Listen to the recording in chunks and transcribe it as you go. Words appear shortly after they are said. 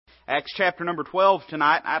Acts chapter number 12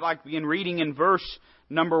 tonight. I'd like to begin reading in verse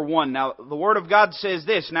number 1. Now, the Word of God says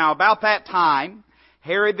this, Now about that time,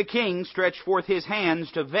 Herod the king stretched forth his hands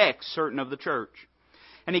to vex certain of the church.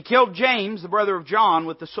 And he killed James, the brother of John,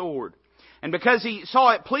 with the sword. And because he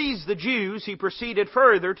saw it pleased the Jews, he proceeded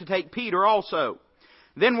further to take Peter also.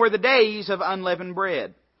 Then were the days of unleavened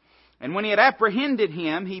bread. And when he had apprehended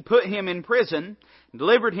him, he put him in prison, and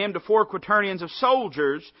delivered him to 4 quaternions of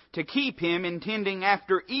soldiers to keep him, intending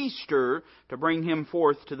after Easter to bring him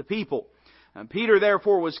forth to the people. Peter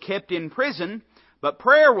therefore was kept in prison, but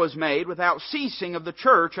prayer was made without ceasing of the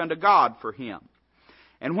church unto God for him.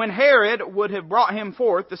 And when Herod would have brought him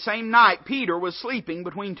forth, the same night Peter was sleeping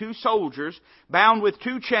between 2 soldiers, bound with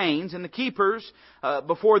 2 chains, and the keepers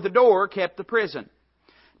before the door kept the prison.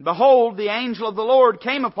 Behold, the angel of the Lord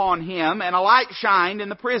came upon him, and a light shined in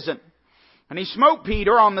the prison. And he smote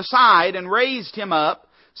Peter on the side, and raised him up,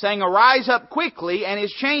 saying, Arise up quickly, and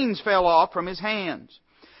his chains fell off from his hands.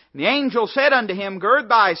 And the angel said unto him, Gird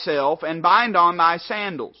thyself, and bind on thy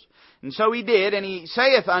sandals. And so he did, and he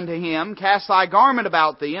saith unto him, Cast thy garment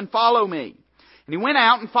about thee, and follow me. And he went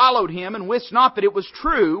out and followed him, and wist not that it was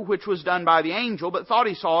true, which was done by the angel, but thought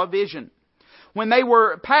he saw a vision. When they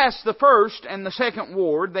were past the first and the second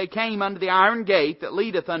ward, they came unto the iron gate that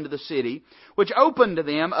leadeth unto the city, which opened to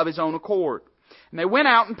them of his own accord. And they went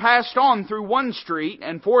out and passed on through one street,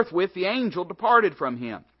 and forthwith the angel departed from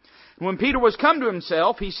him. And when Peter was come to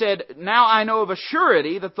himself, he said, Now I know of a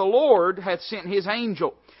surety that the Lord hath sent his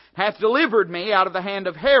angel, hath delivered me out of the hand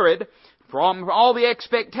of Herod, from all the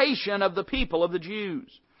expectation of the people of the Jews.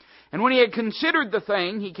 And when he had considered the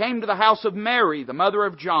thing, he came to the house of Mary, the mother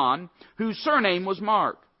of John, whose surname was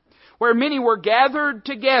Mark, where many were gathered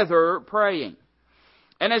together praying.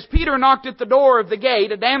 And as Peter knocked at the door of the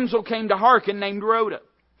gate, a damsel came to hearken named Rhoda.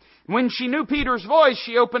 When she knew Peter's voice,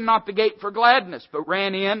 she opened not the gate for gladness, but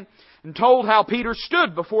ran in and told how Peter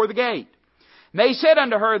stood before the gate. And they said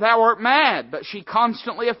unto her, Thou art mad. But she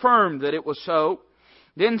constantly affirmed that it was so.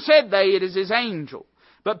 Then said they, It is his angel.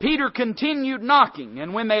 But Peter continued knocking,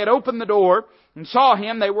 and when they had opened the door and saw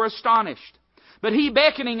him, they were astonished. But he,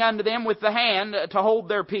 beckoning unto them with the hand to hold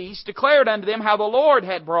their peace, declared unto them how the Lord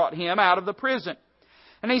had brought him out of the prison.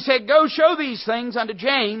 And he said, Go show these things unto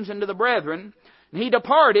James and to the brethren. And he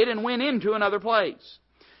departed and went into another place.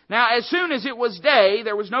 Now as soon as it was day,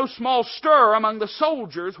 there was no small stir among the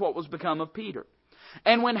soldiers what was become of Peter.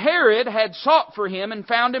 And when Herod had sought for him and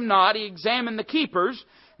found him not, he examined the keepers,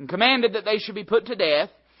 and commanded that they should be put to death.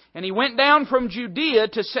 And he went down from Judea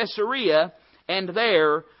to Caesarea, and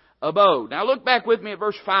there abode. Now look back with me at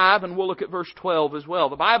verse 5, and we'll look at verse 12 as well.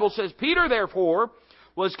 The Bible says, Peter therefore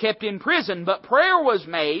was kept in prison, but prayer was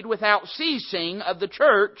made without ceasing of the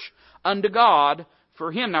church unto God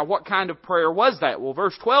for him. Now what kind of prayer was that? Well,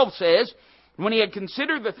 verse 12 says, When he had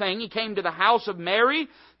considered the thing, he came to the house of Mary,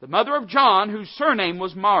 the mother of John, whose surname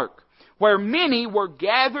was Mark, where many were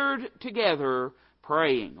gathered together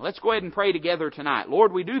praying. Let's go ahead and pray together tonight.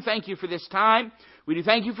 Lord, we do thank you for this time. We do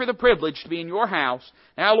thank you for the privilege to be in your house.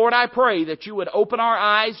 Now, Lord, I pray that you would open our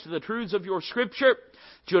eyes to the truths of your Scripture,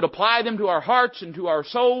 that you would apply them to our hearts and to our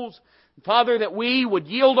souls. Father, that we would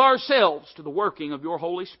yield ourselves to the working of your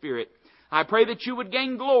Holy Spirit. I pray that you would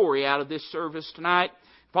gain glory out of this service tonight.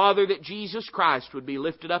 Father, that Jesus Christ would be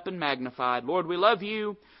lifted up and magnified. Lord, we love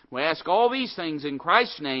you. We ask all these things in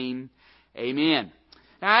Christ's name. Amen.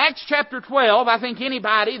 Now, Acts chapter 12, I think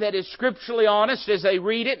anybody that is scripturally honest as they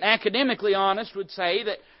read it and academically honest would say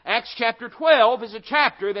that Acts chapter 12 is a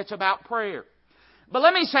chapter that's about prayer. But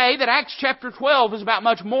let me say that Acts chapter 12 is about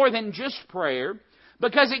much more than just prayer,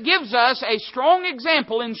 because it gives us a strong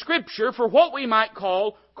example in Scripture for what we might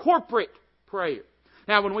call corporate prayer.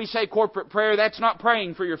 Now, when we say corporate prayer, that's not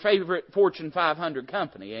praying for your favorite Fortune 500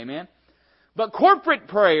 company, amen? But corporate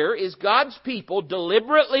prayer is God's people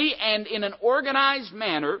deliberately and in an organized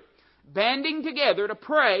manner banding together to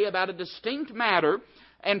pray about a distinct matter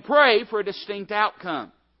and pray for a distinct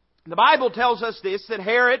outcome. The Bible tells us this, that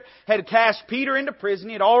Herod had cast Peter into prison.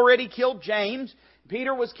 He had already killed James.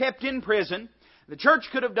 Peter was kept in prison. The church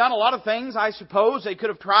could have done a lot of things, I suppose. They could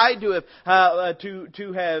have tried to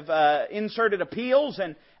have inserted appeals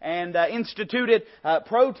and instituted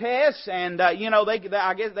protests, and I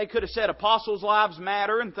guess they could have said apostles' lives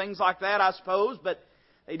matter and things like that, I suppose. But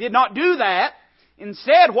they did not do that.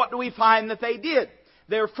 Instead, what do we find that they did?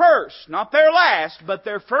 Their first, not their last, but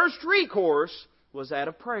their first recourse was that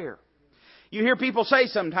of prayer. You hear people say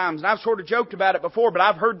sometimes, and I've sort of joked about it before, but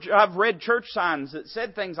I've read church signs that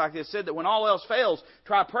said things like this, said that when all else fails,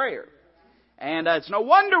 try prayer. And it's no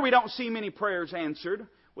wonder we don't see many prayers answered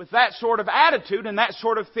with that sort of attitude and that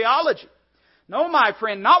sort of theology. No, my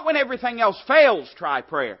friend, not when everything else fails, try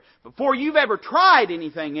prayer. Before you've ever tried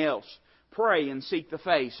anything else, pray and seek the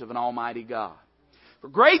face of an Almighty God. For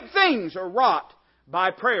great things are wrought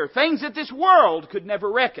by prayer, things that this world could never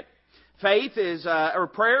reckon.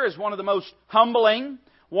 Prayer is one of the most humbling,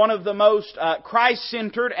 one of the most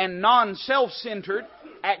Christ-centered and non-self-centered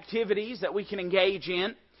activities that we can engage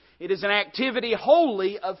in. It is an activity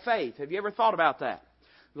wholly of faith. Have you ever thought about that?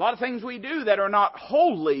 A lot of things we do that are not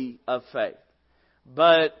wholly of faith.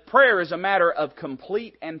 But prayer is a matter of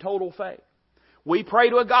complete and total faith. We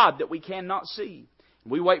pray to a God that we cannot see.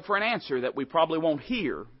 We wait for an answer that we probably won't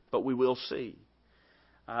hear, but we will see.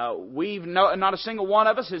 Not a single one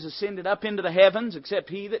of us has ascended up into the heavens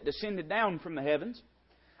except He that descended down from the heavens.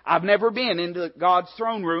 I've never been into God's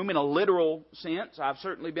throne room in a literal sense. I've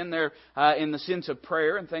certainly been there in the sense of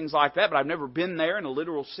prayer and things like that, but I've never been there in a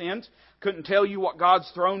literal sense. Couldn't tell you what God's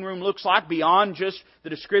throne room looks like beyond just the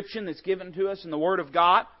description that's given to us in the Word of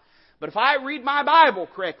God. But if I read my Bible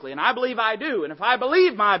correctly, and I believe I do, and if I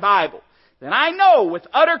believe my Bible, then I know with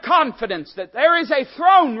utter confidence that there is a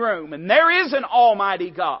throne room and there is an Almighty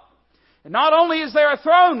God. And not only is there a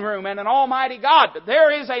throne room and an Almighty God, but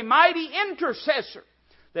there is a mighty intercessor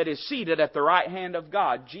that is seated at the right hand of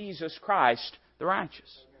God, Jesus Christ the righteous.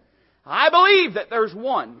 I believe that there's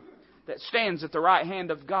one that stands at the right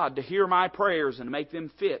hand of God to hear my prayers and make them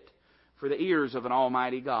fit for the ears of an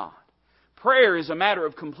Almighty God. Prayer is a matter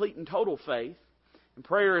of complete and total faith, and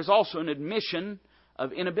prayer is also an admission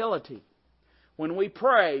of inability. When we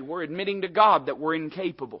pray, we're admitting to God that we're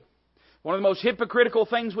incapable. One of the most hypocritical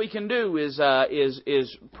things we can do is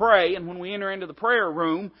pray, and when we enter into the prayer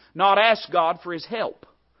room, not ask God for His help.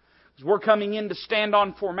 Because we're coming in to stand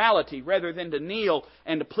on formality rather than to kneel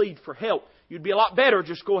and to plead for help. You'd be a lot better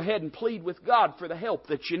just go ahead and plead with God for the help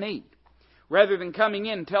that you need. Rather than coming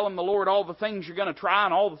in and telling the Lord all the things you're going to try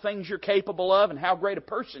and all the things you're capable of and how great a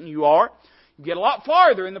person you are. You get a lot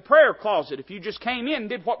farther in the prayer closet if you just came in and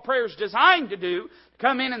did what prayer is designed to do.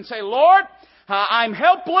 Come in and say, Lord, I'm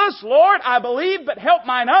helpless. Lord, I believe, but help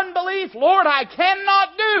mine unbelief. Lord, I cannot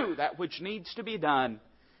do that which needs to be done,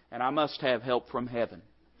 and I must have help from heaven.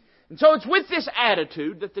 And so it's with this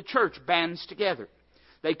attitude that the church bands together.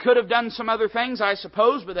 They could have done some other things, I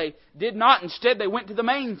suppose, but they did not. Instead, they went to the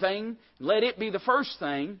main thing, let it be the first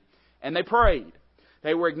thing, and they prayed.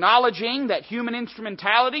 They were acknowledging that human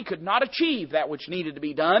instrumentality could not achieve that which needed to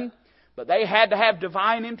be done, but they had to have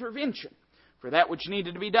divine intervention for that which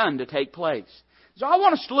needed to be done to take place. So I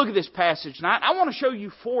want us to look at this passage tonight. I want to show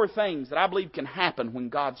you 4 things that I believe can happen when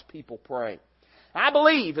God's people pray. I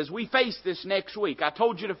believe as we face this next week, I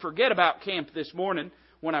told you to forget about camp this morning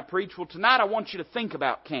when I preach. Well, tonight I want you to think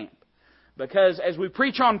about camp. Because as we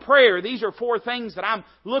preach on prayer, these are 4 things that I'm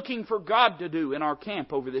looking for God to do in our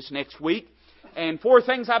camp over this next week. And 4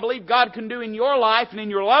 things I believe God can do in your life and in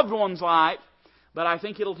your loved one's life. But I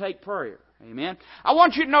think it'll take prayer. Amen. I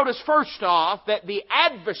want you to notice first off that the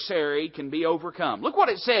adversary can be overcome. Look what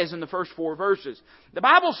it says in the first 4 verses. The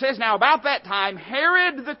Bible says, now about that time,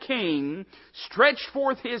 Herod the king stretched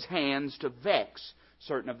forth his hands to vex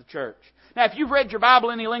certain of the church. Now, if you've read your Bible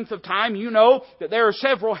any length of time, you know that there are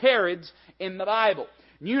several Herods in the Bible.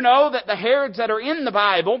 You know that the Herods that are in the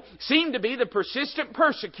Bible seem to be the persistent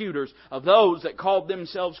persecutors of those that called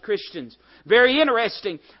themselves Christians. Very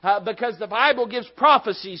interesting, because the Bible gives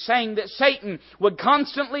prophecies saying that Satan would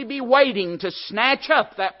constantly be waiting to snatch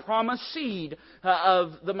up that promised seed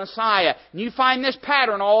of the Messiah. And you find this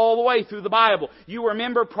pattern all the way through the Bible. You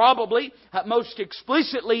remember probably most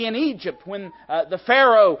explicitly in Egypt when the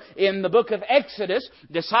Pharaoh in the book of Exodus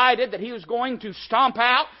decided that he was going to stomp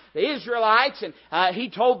out the Israelites, and he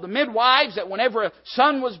told the midwives that whenever a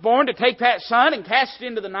son was born to take that son and cast it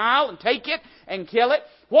into the Nile and take it and kill it.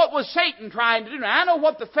 What was Satan trying to do? Now, I know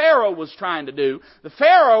what the Pharaoh was trying to do. The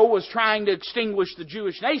Pharaoh was trying to extinguish the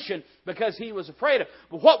Jewish nation because he was afraid of it.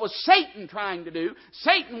 But what was Satan trying to do?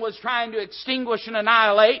 Satan was trying to extinguish and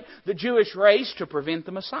annihilate the Jewish race to prevent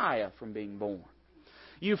the Messiah from being born.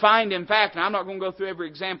 You find, in fact, and I'm not going to go through every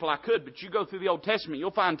example I could, but you go through the Old Testament,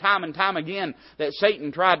 you'll find time and time again that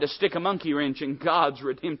Satan tried to stick a monkey wrench in God's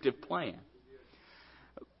redemptive plan.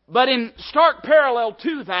 But in stark parallel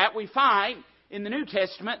to that, we find in the New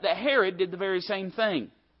Testament that Herod did the very same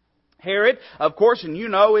thing. Herod, of course, and you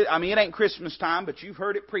know, it ain't Christmas time, but you've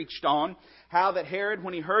heard it preached on, how that Herod,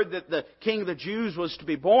 when he heard that the King of the Jews was to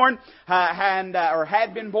be born,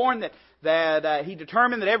 had been born, that he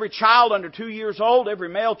determined that every child under 2 years old, every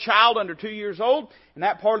male child under 2 years old in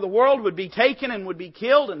that part of the world would be taken and would be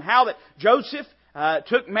killed, and how that Joseph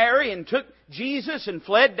took Mary and took Jesus and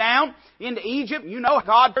fled down into Egypt. You know,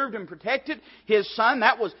 God served and protected His Son.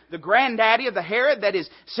 That was the granddaddy of the Herod that is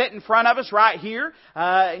set in front of us right here.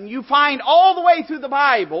 And you find all the way through the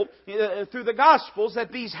Bible, through the Gospels,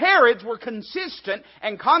 that these Herods were consistent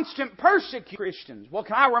and constant persecuting Christians. Well,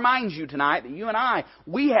 can I remind you tonight that you and I,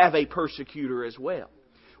 we have a persecutor as well.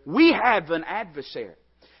 We have an adversary.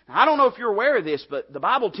 Now, I don't know if you're aware of this, but the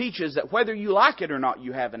Bible teaches that whether you like it or not,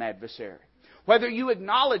 you have an adversary. Whether you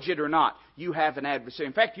acknowledge it or not, you have an adversary.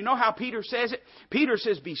 In fact, you know how Peter says it? Peter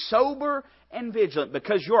says, be sober and vigilant,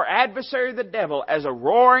 because your adversary the devil, as a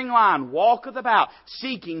roaring lion, walketh about,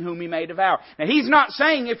 seeking whom he may devour. Now, he's not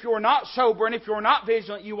saying if you're not sober and if you're not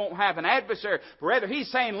vigilant, you won't have an adversary. But rather,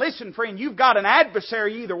 he's saying, listen, friend, you've got an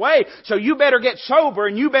adversary either way, so you better get sober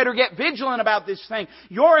and you better get vigilant about this thing.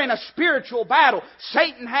 You're in a spiritual battle.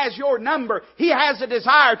 Satan has your number. He has a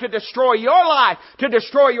desire to destroy your life, to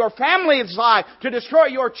destroy your family's life, to destroy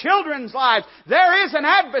your children's lives. There is an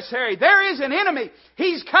adversary. There is an enemy.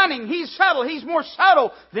 He's cunning. He's subtle. He's more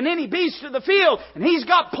subtle than any beast of the field. And he's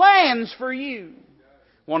got plans for you.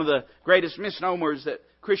 One of the greatest misnomers that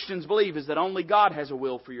Christians believe is that only God has a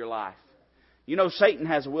will for your life. You know, Satan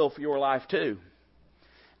has a will for your life too.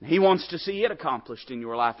 And he wants to see it accomplished in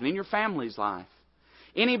your life and in your family's life.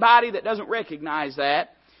 Anybody that doesn't recognize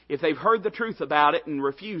that, if they've heard the truth about it and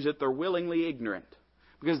refuse it, they're willingly ignorant.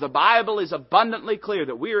 Because the Bible is abundantly clear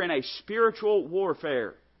that we are in a spiritual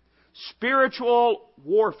warfare. Spiritual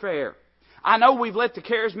warfare. I know we've let the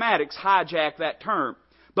charismatics hijack that term,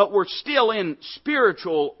 but we're still in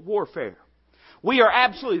spiritual warfare. We are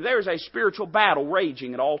absolutely, there's a spiritual battle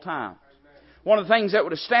raging at all times. One of the things that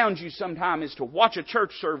would astound you sometime is to watch a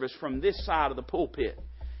church service from this side of the pulpit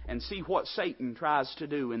and see what Satan tries to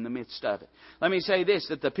do in the midst of it. Let me say this,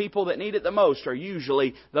 that the people that need it the most are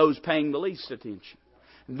usually those paying the least attention.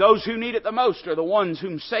 Those who need it the most are the ones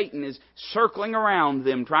whom Satan is circling around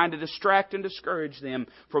them, trying to distract and discourage them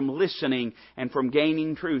from listening and from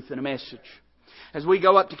gaining truth in a message. As we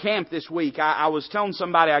go up to camp this week, I was telling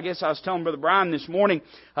somebody, I guess I was telling Brother Brian this morning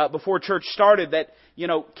before church started, that, you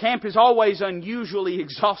know, camp is always unusually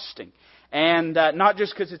exhausting. And not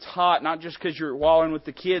just because it's hot, not just because you're wallowing with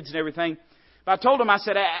the kids and everything. But I told him, I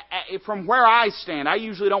said, from where I stand, I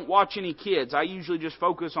usually don't watch any kids. I usually just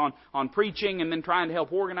focus on preaching and then trying to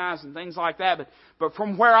help organize and things like that. But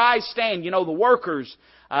from where I stand, you know, the workers,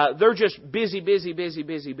 they're just busy.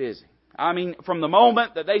 I mean, from the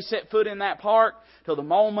moment that they set foot in that park till the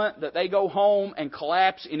moment that they go home and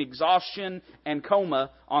collapse in exhaustion and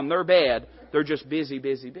coma on their bed, they're just busy.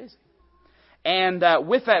 And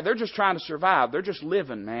with that, they're just trying to survive. They're just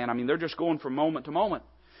living, man. I mean, they're just going from moment to moment.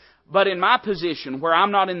 But in my position, where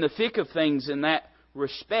I'm not in the thick of things in that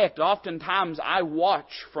respect, oftentimes I watch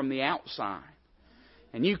from the outside.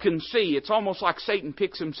 And you can see, it's almost like Satan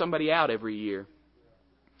picks him somebody out every year.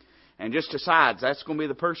 And just decides that's going to be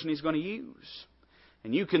the person he's going to use.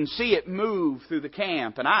 And you can see it move through the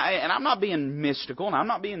camp. And I'm not being mystical, and I'm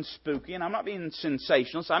not being spooky, and I'm not being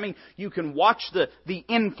sensationalist. I mean, you can watch the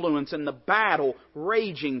influence and the battle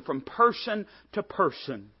raging from person to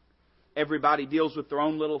person. Everybody deals with their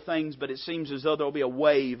own little things, but it seems as though there'll be a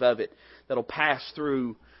wave of it that'll pass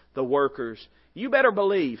through the workers. You better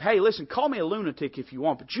believe, hey, listen, call me a lunatic if you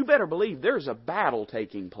want, but you better believe there's a battle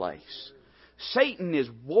taking place. Satan is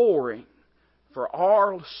warring for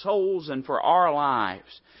our souls and for our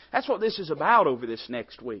lives. That's what this is about over this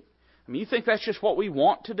next week. I mean, you think that's just what we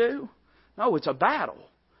want to do? No, it's a battle.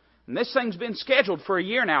 And this thing's been scheduled for a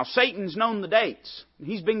year now. Satan's known the dates.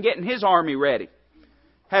 He's been getting his army ready.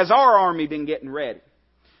 Has our army been getting ready?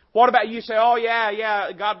 What about you say, oh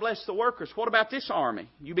yeah, God bless the workers. What about this army?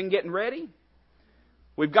 You been getting ready?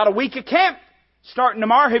 We've got a week of camp starting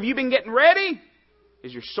tomorrow. Have you been getting ready?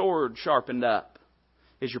 Is your sword sharpened up?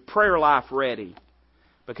 Is your prayer life ready?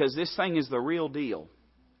 Because this thing is the real deal.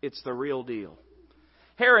 It's the real deal.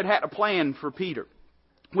 Herod had a plan for Peter.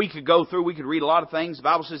 We could read a lot of things. The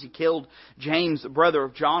Bible says he killed James, the brother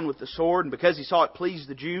of John, with the sword. And because he saw it pleased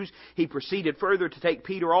the Jews, he proceeded further to take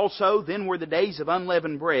Peter also. Then were the days of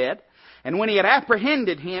unleavened bread. And when he had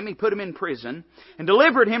apprehended him, he put him in prison and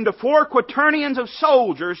delivered him to 4 quaternions of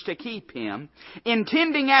soldiers to keep him,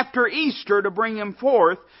 intending after Easter to bring him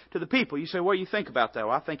forth to the people. You say, what do you think about that?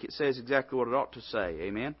 Well, I think it says exactly what it ought to say.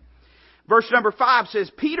 Amen. Verse number 5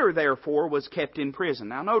 says, Peter therefore was kept in prison.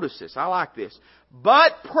 Now notice this. I like this.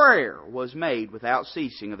 But prayer was made without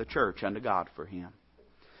ceasing of the church unto God for him.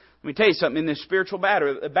 Let me tell you something. In this spiritual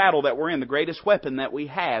battle that we're in, the greatest weapon that we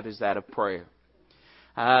have is that of prayer.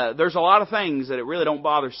 There's a lot of things that it really don't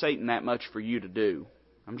bother Satan that much for you to do.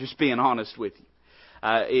 I'm just being honest with you.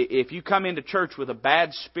 If you come into church with a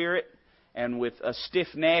bad spirit and with a stiff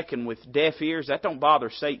neck and with deaf ears, that don't bother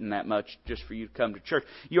Satan that much just for you to come to church.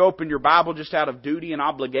 You open your Bible just out of duty and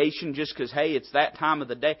obligation just because, hey, it's that time of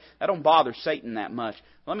the day. That don't bother Satan that much.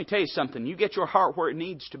 Let me tell you something. You get your heart where it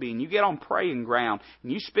needs to be and you get on praying ground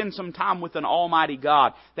and you spend some time with an almighty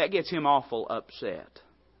God, that gets him awful upset.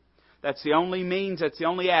 That's the only means, that's the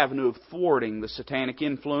only avenue of thwarting the satanic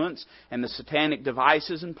influence and the satanic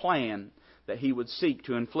devices and plan that he would seek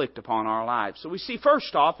to inflict upon our lives. So we see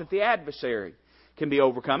first off that the adversary can be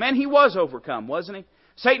overcome. And he was overcome, wasn't he?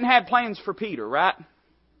 Satan had plans for Peter, right?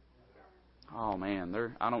 Oh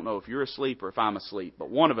man, I don't know if you're asleep or if I'm asleep, but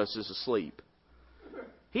one of us is asleep.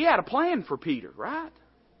 He had a plan for Peter, right?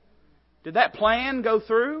 Did that plan go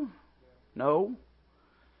through? No.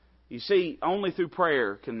 You see, only through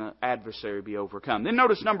prayer can the adversary be overcome. Then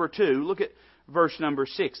notice number 2. Look at verse number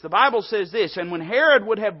 6. The Bible says this, "And when Herod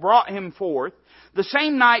would have brought him forth, the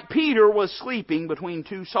same night Peter was sleeping between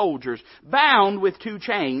 2 soldiers, bound with 2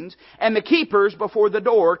 chains, and the keepers before the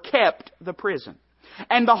door kept the prison.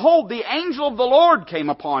 And behold, the angel of the Lord came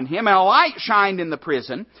upon him, and a light shined in the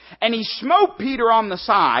prison. And he smote Peter on the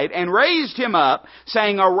side, and raised him up,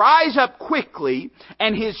 saying, Arise up quickly.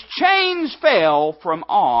 And his chains fell from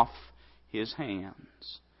off his hands."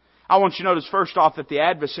 I want you to notice first off that the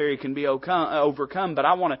adversary can be overcome, but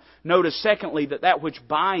I want to notice secondly that which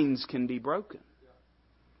binds can be broken.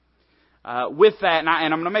 With that, and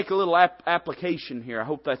I'm going to make a little application here. I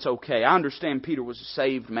hope that's okay. I understand Peter was a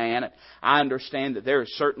saved man. I understand that there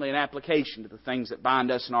is certainly an application to the things that bind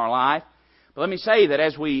us in our life. But let me say that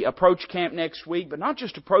as we approach camp next week, but not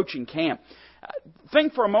just approaching camp,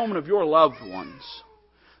 think for a moment of your loved ones.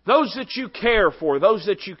 Those that you care for, those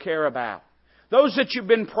that you care about. Those that you've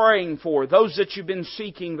been praying for, those that you've been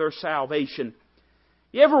seeking their salvation.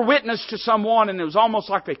 You ever witnessed to someone and it was almost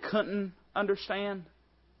like they couldn't understand?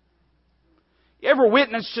 You ever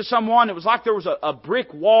witnessed to someone, it was like there was a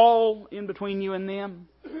brick wall in between you and them?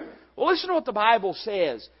 Well, listen to what the Bible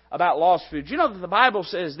says about lost people. You know that the Bible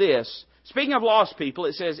says this. Speaking of lost people,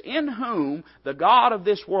 it says, "In whom the God of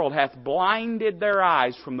this world hath blinded their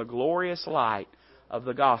eyes from the glorious light of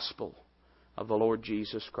the gospel of the Lord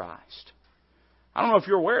Jesus Christ." I don't know if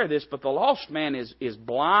you're aware of this, but the lost man is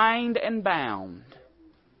blind and bound.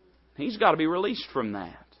 He's got to be released from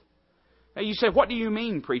that. Now you say, what do you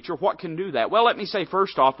mean, preacher? What can do that? Well, let me say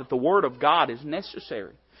first off that the Word of God is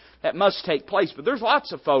necessary. That must take place. But there's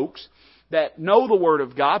lots of folks that know the Word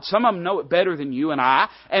of God. Some of them know it better than you and I.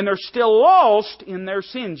 And they're still lost in their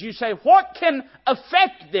sins. You say, what can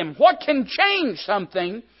affect them? What can change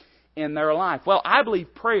something in their life? Well, I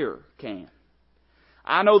believe prayer can.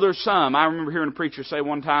 I know there's some. I remember hearing a preacher say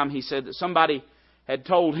one time, he said that somebody had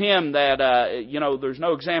told him that, there's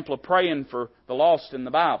no example of praying for the lost in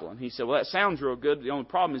the Bible. And he said, well, that sounds real good. The only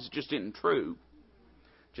problem is it just isn't true.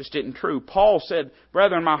 Just isn't true. Paul said,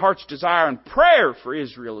 "Brethren, my heart's desire and prayer for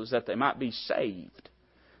Israel is that they might be saved."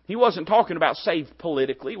 He wasn't talking about saved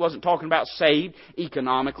politically. He wasn't talking about saved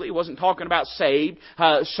economically. He wasn't talking about saved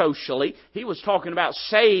socially. He was talking about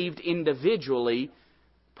saved individually,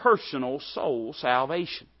 personal soul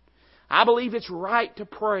salvation. I believe it's right to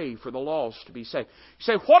pray for the lost to be saved. You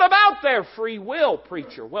say, what about their free will,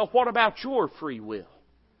 preacher? Well, what about your free will?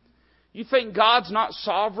 You think God's not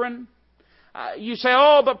sovereign? You say,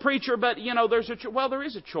 oh, but preacher, there's a choice. Well, there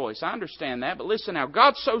is a choice. I understand that. But listen now,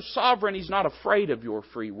 God's so sovereign, He's not afraid of your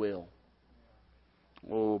free will.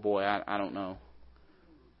 Oh, boy, I don't know.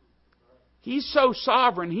 He's so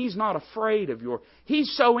sovereign, He's not afraid of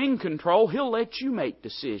He's so in control, He'll let you make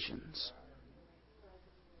decisions.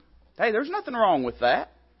 Hey, there's nothing wrong with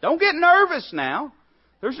that. Don't get nervous now.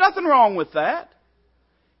 There's nothing wrong with that.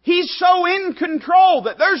 He's so in control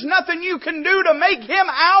that there's nothing you can do to make Him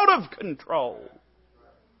out of control.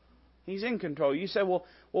 He's in control. You say, well,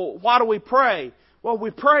 why do we pray? Well, we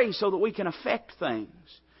pray so that we can affect things.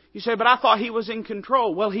 You say, but I thought He was in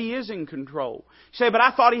control. Well, He is in control. You say, but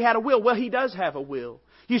I thought He had a will. Well, He does have a will.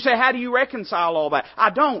 You say, how do you reconcile all that? I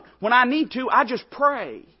don't. When I need to, I just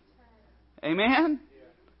pray. Amen?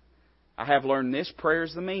 I have learned this. Prayer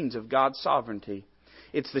is the means of God's sovereignty.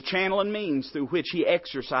 It's the channel and means through which He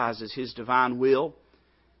exercises His divine will.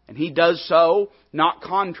 And He does so not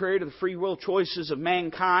contrary to the free will choices of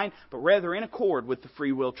mankind, but rather in accord with the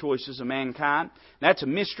free will choices of mankind. And that's a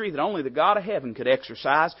mystery that only the God of heaven could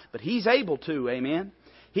exercise, but He's able to, amen?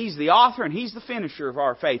 He's the author and He's the finisher of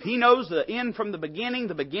our faith. He knows the end from the beginning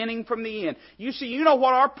from the end. You see, you know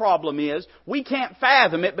what our problem is? We can't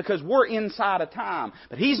fathom it because we're inside of time.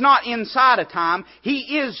 But He's not inside of time.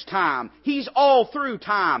 He is time. He's all through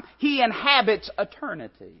time. He inhabits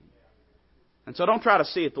eternity. And so don't try to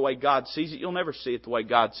see it the way God sees it. You'll never see it the way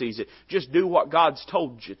God sees it. Just do what God's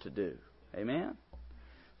told you to do. Amen?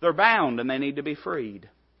 They're bound and they need to be freed.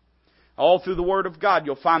 All through the Word of God,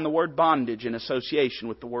 you'll find the word bondage in association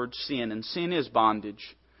with the word sin. And sin is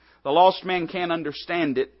bondage. The lost man can't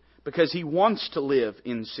understand it because he wants to live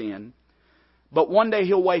in sin. But one day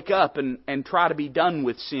he'll wake up and try to be done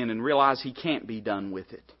with sin and realize he can't be done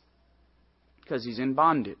with it. Because he's in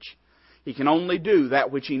bondage. He can only do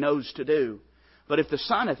that which he knows to do. But if the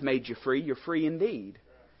Son hath made you free, you're free indeed.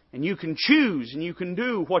 And you can choose and you can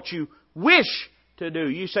do what you wish to do.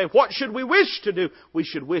 You say, what should we wish to do? We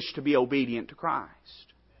should wish to be obedient to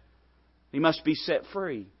Christ. He must be set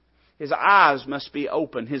free. His eyes must be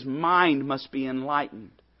open. His mind must be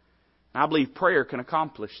enlightened. And I believe prayer can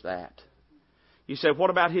accomplish that. You say, what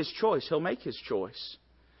about His choice? He'll make His choice.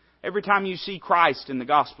 Every time you see Christ in the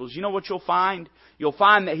Gospels, you know what you'll find? You'll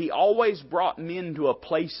find that He always brought men to a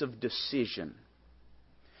place of decision.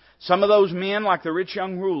 Some of those men, like the rich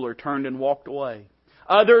young ruler, turned and walked away.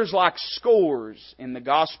 Others, like scores in the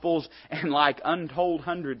Gospels and like untold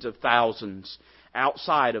hundreds of thousands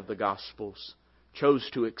outside of the Gospels, chose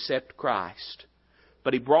to accept Christ.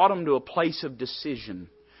 But He brought them to a place of decision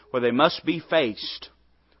where they must be faced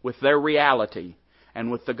with their reality and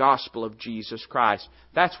with the gospel of Jesus Christ.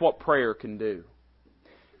 That's what prayer can do.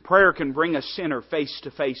 Prayer can bring a sinner face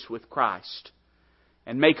to face with Christ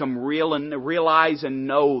and make them realize and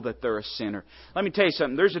know that they're a sinner. Let me tell you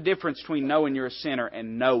something. There's a difference between knowing you're a sinner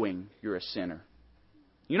and knowing you're a sinner.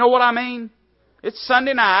 You know what I mean? It's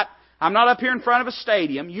Sunday night. I'm not up here in front of a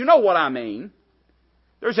stadium. You know what I mean.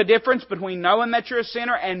 There's a difference between knowing that you're a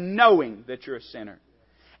sinner and knowing that you're a sinner.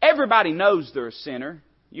 Everybody knows they're a sinner.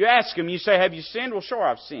 You ask them, you say, have you sinned? Well, sure,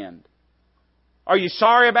 I've sinned. Are you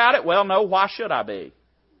sorry about it? Well, no, why should I be?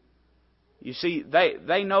 You see,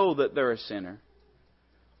 they know that they're a sinner.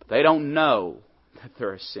 But they don't know that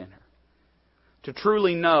they're a sinner. To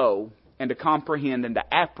truly know and to comprehend and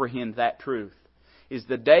to apprehend that truth is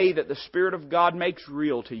the day that the Spirit of God makes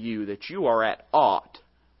real to you that you are at ought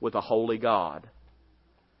with a holy God.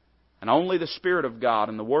 And only the Spirit of God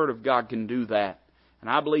and the Word of God can do that. And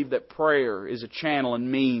I believe that prayer is a channel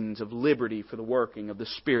and means of liberty for the working of the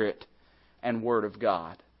Spirit and Word of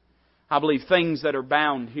God. I believe things that are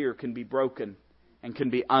bound here can be broken and can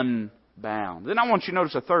be unbound. Then I want you to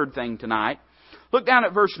notice a third thing tonight. Look down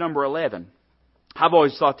at verse number 11. I've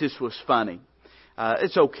always thought this was funny.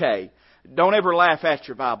 It's okay. Don't ever laugh at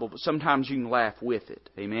your Bible, but sometimes you can laugh with it.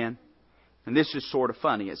 Amen? And this is sort of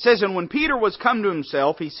funny. It says, and when Peter was come to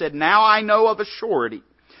himself, he said, now I know of a surety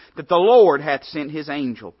that the Lord hath sent His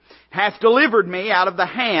angel, hath delivered me out of the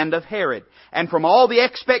hand of Herod, and from all the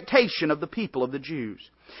expectation of the people of the Jews.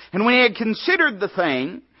 And when he had considered the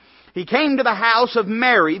thing, he came to the house of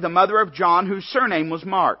Mary, the mother of John, whose surname was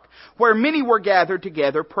Mark, where many were gathered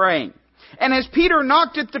together praying. And as Peter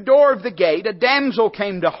knocked at the door of the gate, a damsel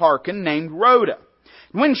came to hearken, named Rhoda.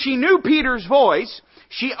 When she knew Peter's voice,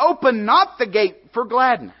 she opened not the gate for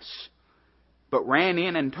gladness, but ran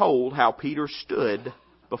in and told how Peter stood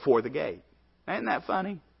before the gate. Isn't that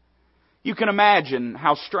funny? You can imagine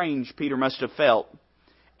how strange Peter must have felt.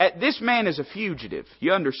 This man is a fugitive.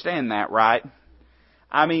 You understand that, right?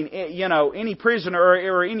 I mean, you know, any prisoner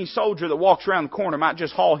or any soldier that walks around the corner might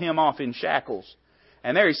just haul him off in shackles.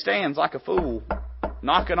 And there he stands like a fool,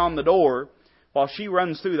 knocking on the door while she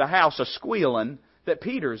runs through the house a-squealing that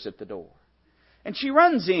Peter's at the door. And she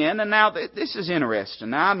runs in, and now this is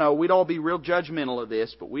interesting. Now I know we'd all be real judgmental of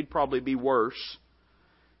this, but we'd probably be worse.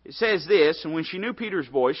 It says this, and when she knew Peter's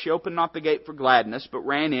voice, she opened not the gate for gladness, but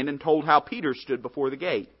ran in and told how Peter stood before the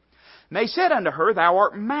gate. And they said unto her, thou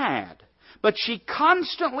art mad. But she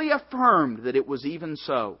constantly affirmed that it was even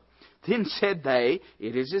so. Then said they,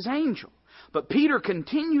 it is his angel. But Peter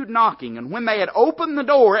continued knocking, and when they had opened the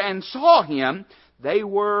door and saw him, they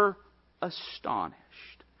were astonished.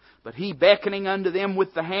 But he, beckoning unto them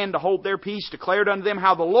with the hand to hold their peace, declared unto them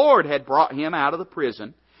how the Lord had brought him out of the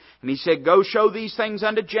prison. And he said, go show these things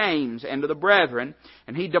unto James and to the brethren.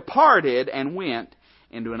 And he departed and went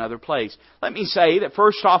into another place. Let me say that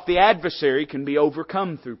first off, the adversary can be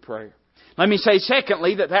overcome through prayer. Let me say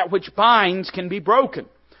secondly, that which binds can be broken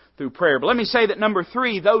through prayer. But let me say that number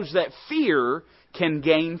 3, those that fear can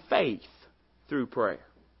gain faith through prayer.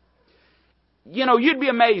 You know, you'd be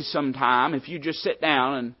amazed sometime if you just sit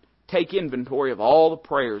down and take inventory of all the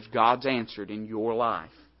prayers God's answered in your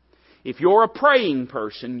life. If you're a praying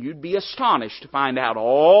person, you'd be astonished to find out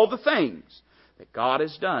all the things that God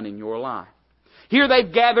has done in your life. Here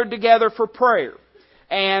they've gathered together for prayer.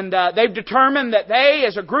 And they've determined that they,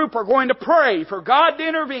 as a group, are going to pray for God to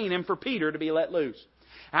intervene and for Peter to be let loose.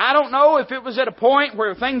 I don't know if it was at a point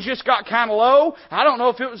where things just got kind of low. I don't know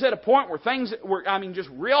if it was at a point where things were, just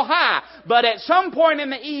real high. But at some point in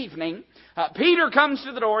the evening, Peter comes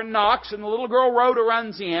to the door and knocks, and the little girl Rhoda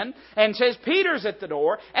runs in and says, Peter's at the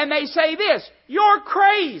door, and they say this, you're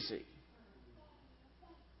crazy.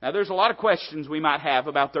 Now there's a lot of questions we might have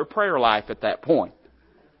about their prayer life at that point.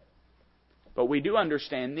 But we do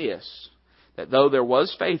understand this, that though there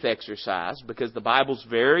was faith exercised, because the Bible's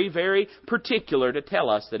very, very particular to tell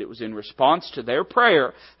us that it was in response to their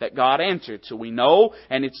prayer that God answered. So we know,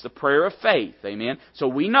 and it's the prayer of faith. Amen. So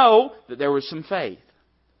we know that there was some faith.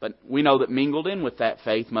 But we know that mingled in with that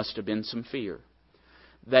faith must have been some fear.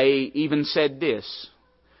 They even said this.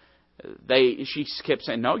 She kept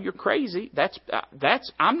saying, no, you're crazy.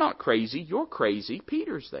 I'm not crazy. You're crazy.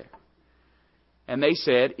 Peter's there. And they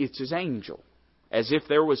said, it's His angel. As if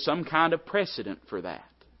there was some kind of precedent for that.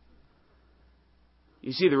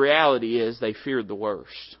 You see, the reality is they feared the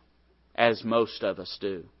worst, as most of us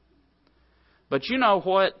do. But you know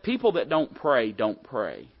what? People that don't pray, don't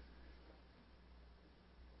pray.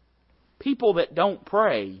 People that don't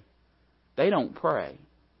pray, they don't pray.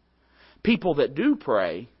 People that do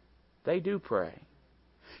pray, they do pray.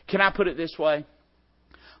 Can I put it this way?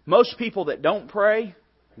 Most people that don't pray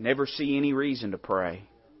never see any reason to pray.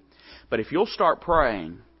 But if you'll start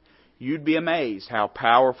praying, you'd be amazed how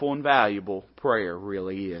powerful and valuable prayer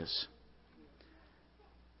really is.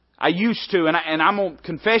 I used to, and I'm on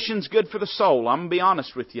confession's good for the soul. I'm going to be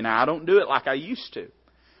honest with you now. I don't do it like I used to.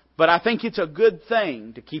 But I think it's a good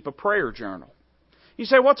thing to keep a prayer journal. You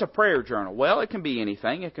say, what's a prayer journal? Well, it can be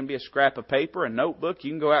anything. It can be a scrap of paper, a notebook.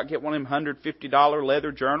 You can go out and get one of them $150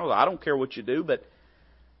 leather journals. I don't care what you do, but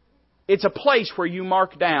it's a place where you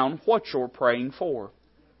mark down what you're praying for.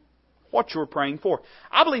 What you're praying for.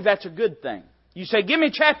 I believe that's a good thing. You say, give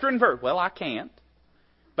me chapter and verse. Well, I can't.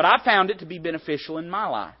 But I found it to be beneficial in my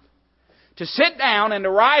life. To sit down and to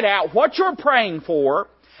write out what you're praying for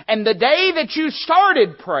and the day that you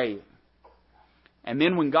started praying. And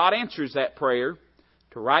then when God answers that prayer,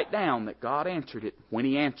 to write down that God answered it, when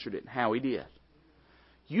He answered it, and how He did.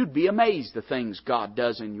 You'd be amazed the things God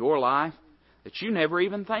does in your life that you never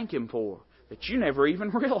even thank Him for, that you never even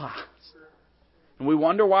realize. And we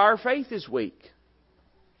wonder why our faith is weak.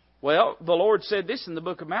 Well, the Lord said this in the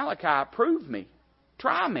book of Malachi, prove me.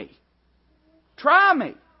 Try me. Try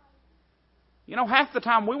me. You know, half the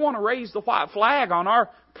time we want to raise the white flag on our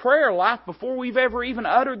prayer life before we've ever even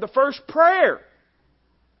uttered the first prayer.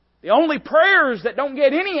 The only prayers that don't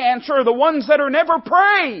get any answer are the ones that are never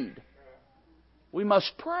prayed. We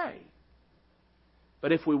must pray.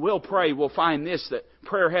 But if we will pray, we'll find this, that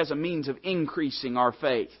prayer has a means of increasing our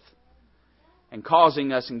faith. And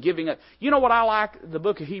causing us and giving us. You know what I like the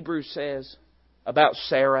book of Hebrews says about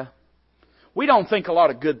Sarah? We don't think a lot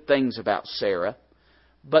of good things about Sarah.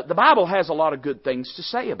 But the Bible has a lot of good things to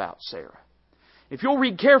say about Sarah. If you'll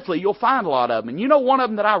read carefully, you'll find a lot of them. And you know one of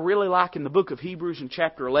them that I really like in the book of Hebrews in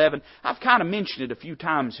chapter 11? I've kind of mentioned it a few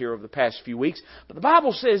times here over the past few weeks. But the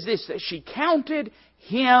Bible says this, that she counted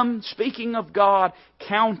him, speaking of God,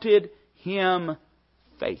 counted him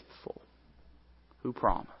faithful who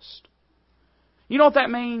promised. You know what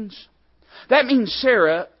that means? That means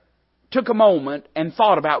Sarah took a moment and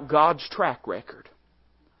thought about God's track record.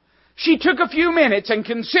 She took a few minutes and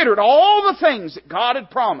considered all the things that God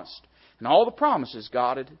had promised and all the promises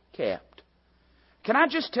God had kept. Can I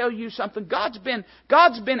just tell you something? God's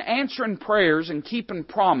been answering prayers and keeping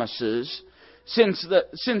promises since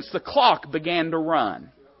the clock began to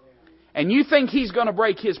run. And you think He's going to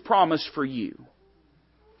break His promise for you.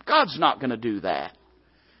 God's not going to do that.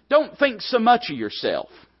 Don't think so much of yourself.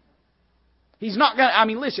 He's not going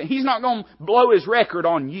to, He's not going to blow His record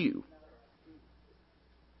on you.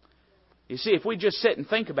 You see, if we just sit and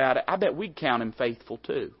think about it, I bet we'd count Him faithful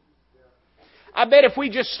too. I bet if we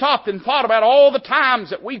just stopped and thought about all the times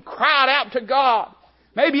that we cried out to God,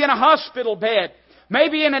 maybe in a hospital bed,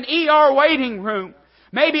 maybe in an ER waiting room,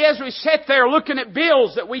 maybe as we sat there looking at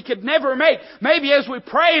bills that we could never make. Maybe as we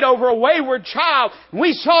prayed over a wayward child,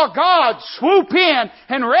 we saw God swoop in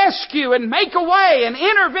and rescue and make a way and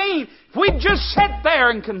intervene. If we'd just sit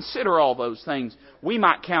there and consider all those things, we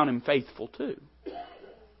might count Him faithful too.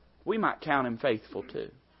 We might count Him faithful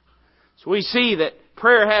too. So we see that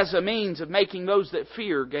prayer has a means of making those that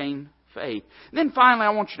fear gain faith. And then finally,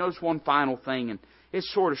 I want you to notice one final thing, and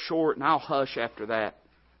it's sort of short, and I'll hush after that.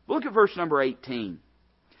 Look at verse number 18.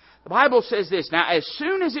 The Bible says this, now as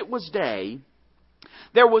soon as it was day,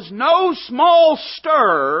 there was no small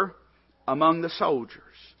stir among the soldiers.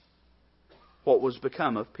 What was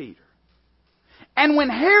become of Peter? And when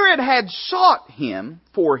Herod had sought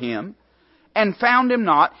for him, and found him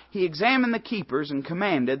not, he examined the keepers and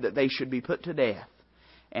commanded that they should be put to death.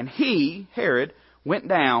 And he, Herod, went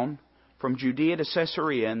down from Judea to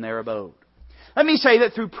Caesarea and there abode. Let me say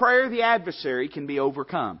that through prayer the adversary can be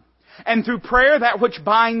overcome. And through prayer that which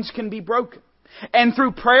binds can be broken. And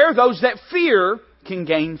through prayer those that fear can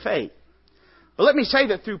gain faith. But let me say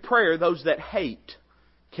that through prayer those that hate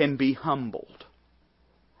can be humbled.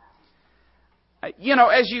 You know,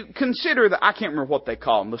 as you consider I can't remember what they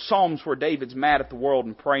call them, the Psalms where David's mad at the world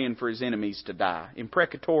and praying for his enemies to die.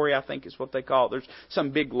 Imprecatory, I think is what they call it. There's some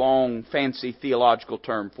big, long, fancy theological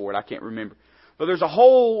term for it. I can't remember. But there's a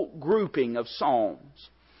whole grouping of Psalms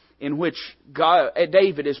in which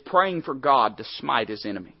David is praying for God to smite his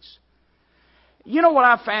enemies. You know what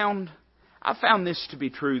I found? I found this to be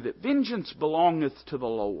true, that vengeance belongeth to the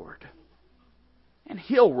Lord, and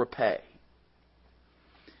He'll repay.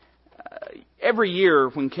 Every year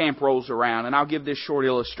when camp rolls around, and I'll give this short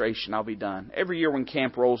illustration, I'll be done. Every year when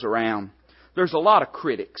camp rolls around, there's a lot of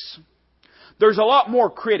critics. There's a lot more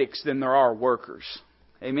critics than there are workers.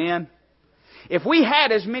 Amen? If we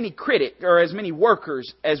had as many as many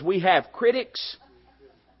workers as we have critics,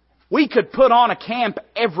 we could put on a camp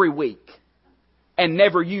every week and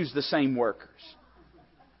never use the same workers.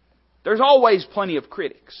 There's always plenty of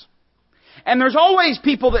critics. And there's always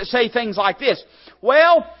people that say things like this,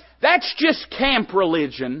 well, that's just camp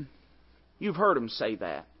religion. You've heard them say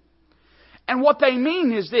that. And what they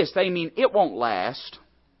mean is this. They mean it won't last.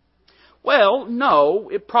 Well, no,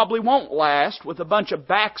 it probably won't last with a bunch of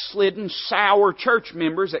backslidden, sour church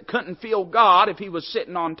members that couldn't feel God if He was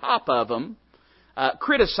sitting on top of them,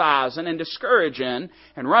 criticizing and discouraging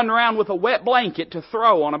and running around with a wet blanket to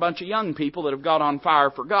throw on a bunch of young people that have got on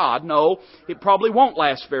fire for God. No, it probably won't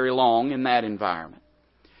last very long in that environment.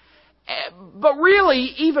 But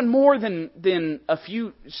really, even more than a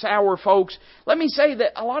few sour folks, let me say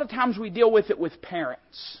that a lot of times we deal with it with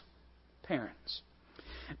parents.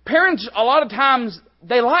 Parents, a lot of times,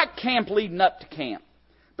 they like camp leading up to camp.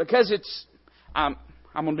 Because it's, I'm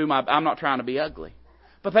not trying to be ugly.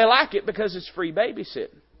 But they like it because it's free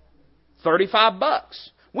babysitting. $35.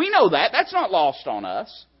 We know that. That's not lost on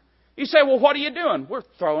us. You say, well, what are you doing? We're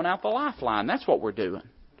throwing out the lifeline. That's what we're doing.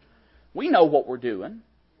 We know what we're doing.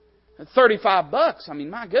 $35, I mean,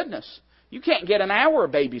 my goodness. You can't get an hour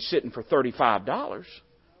of babysitting for $35,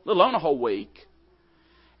 let alone a whole week.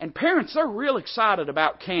 And parents, they're real excited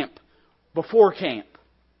about camp before camp.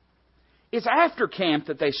 It's after camp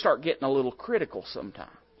that they start getting a little critical sometimes.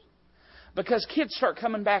 Because kids start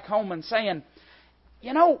coming back home and saying,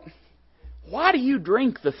 you know, why do you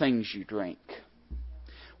drink the things you drink?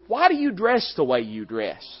 Why do you dress the way you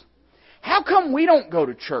dress? How come we don't go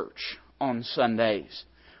to church on Sundays?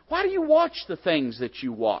 Why do you watch the things that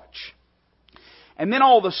you watch? And then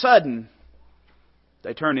all of a sudden,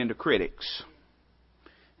 they turn into critics.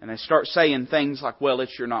 And they start saying things like, well,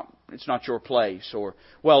 it's not your place. Or,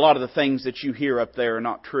 well, a lot of the things that you hear up there are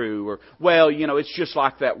not true. Or, well, you know, it's just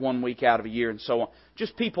like that 1 week out of a year and so on.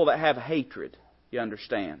 Just people that have hatred, you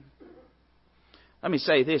understand. Let me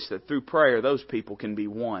say this, that through prayer, those people can be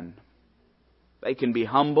won. They can be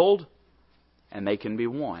humbled and they can be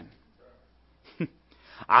won.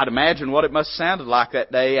 I'd imagine what it must have sounded like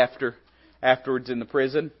that day afterwards in the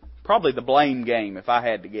prison. Probably the blame game, if I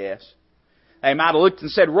had to guess. They might have looked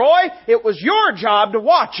and said, Roy, it was your job to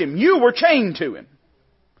watch him. You were chained to him.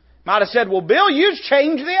 Might have said, well, Bill, you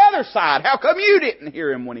chained to the other side. How come you didn't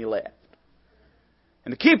hear him when he left?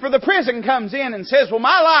 And the keeper of the prison comes in and says, well,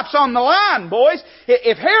 my life's on the line, boys.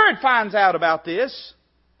 If Herod finds out about this.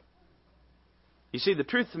 You see, the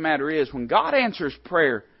truth of the matter is, when God answers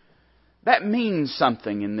prayer, that means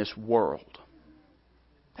something in this world.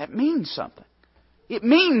 That means something. It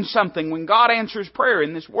means something when God answers prayer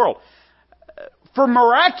in this world. For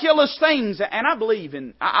miraculous things, and I believe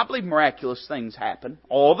miraculous things happen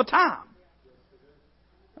all the time.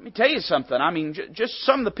 Let me tell you something. I mean, just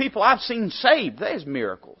some of the people I've seen saved, there's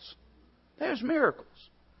miracles. There's miracles.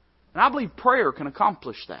 And I believe prayer can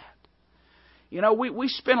accomplish that. You know, we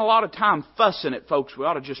spend a lot of time fussing at folks we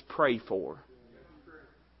ought to just pray for.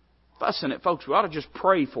 Fussing at folks we ought to just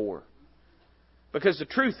pray for. Because the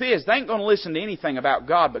truth is, they ain't going to listen to anything about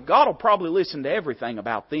God, but God will probably listen to everything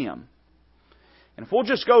about them. And if we'll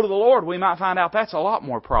just go to the Lord, we might find out that's a lot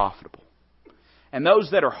more profitable. And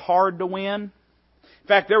those that are hard to win. In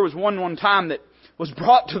fact, there was one time that was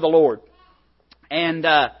brought to the Lord. And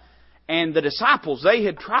the disciples, they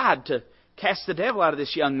had tried to cast the devil out of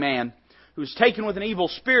this young man who was taken with an evil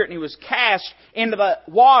spirit, and he was cast into the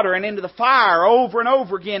water and into the fire over and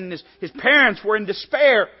over again. And his parents were in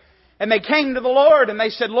despair. And they came to the Lord and they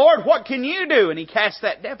said, Lord, what can you do? And He cast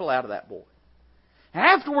that devil out of that boy. And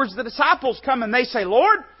afterwards the disciples come and they say,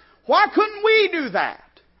 Lord, why couldn't we do that?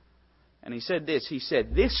 And He said this. He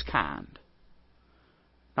said, this kind.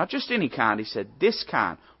 Not just any kind. He said, this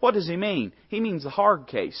kind. What does He mean? He means the hard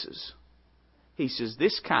cases. He says,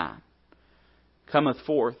 this kind cometh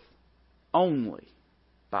forth only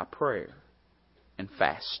by prayer and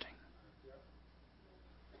fasting.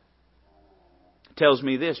 It tells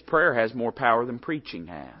me this, prayer has more power than preaching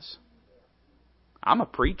has. I'm a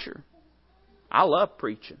preacher. I love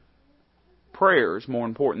preaching. Prayer is more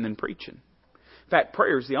important than preaching. In fact,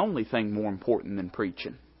 prayer is the only thing more important than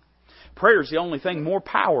preaching. Prayer is the only thing more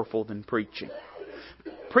powerful than preaching.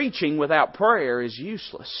 Preaching without prayer is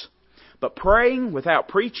useless. But praying without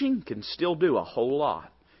preaching can still do a whole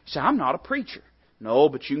lot. You say, I'm not a preacher. No,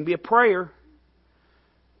 but you can be a prayer.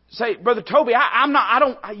 Say, Brother Toby, I'm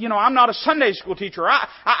not a Sunday school teacher.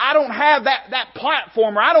 I don't have that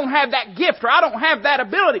platform, or I don't have that gift, or I don't have that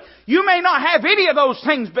ability. You may not have any of those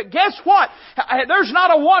things, but guess what? There's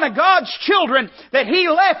not a one of God's children that He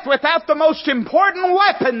left without the most important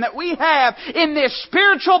weapon that we have in this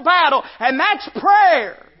spiritual battle, and that's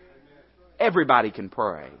prayer. Everybody can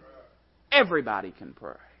pray. Everybody can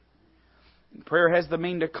pray. And prayer has the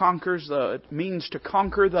means to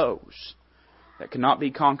conquer those that cannot be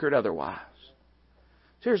conquered otherwise.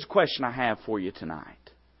 So here's a question I have for you tonight.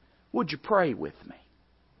 Would you pray with me?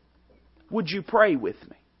 Would you pray with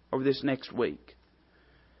me over this next week?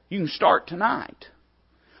 You can start tonight.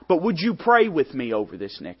 But would you pray with me over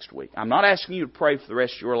this next week? I'm not asking you to pray for the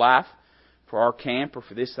rest of your life, for our camp, or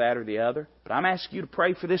for this, that, or the other. But I'm asking you to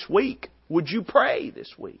pray for this week. Would you pray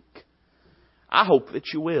this week? I hope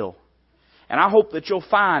that you will. And I hope that you'll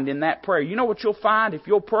find in that prayer. You know what you'll find? If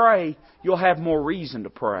you'll pray, you'll have more reason to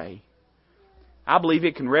pray. I believe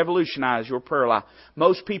it can revolutionize your prayer life.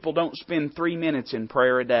 Most people don't spend 3 minutes in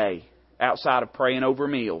prayer a day outside of praying over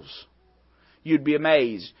meals. You'd be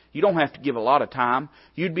amazed. You don't have to give a lot of time.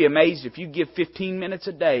 You'd be amazed if you give 15 minutes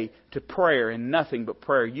a day to prayer and nothing but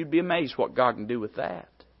prayer. You'd be amazed what God can do with that.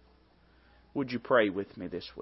 Would you pray with me this week?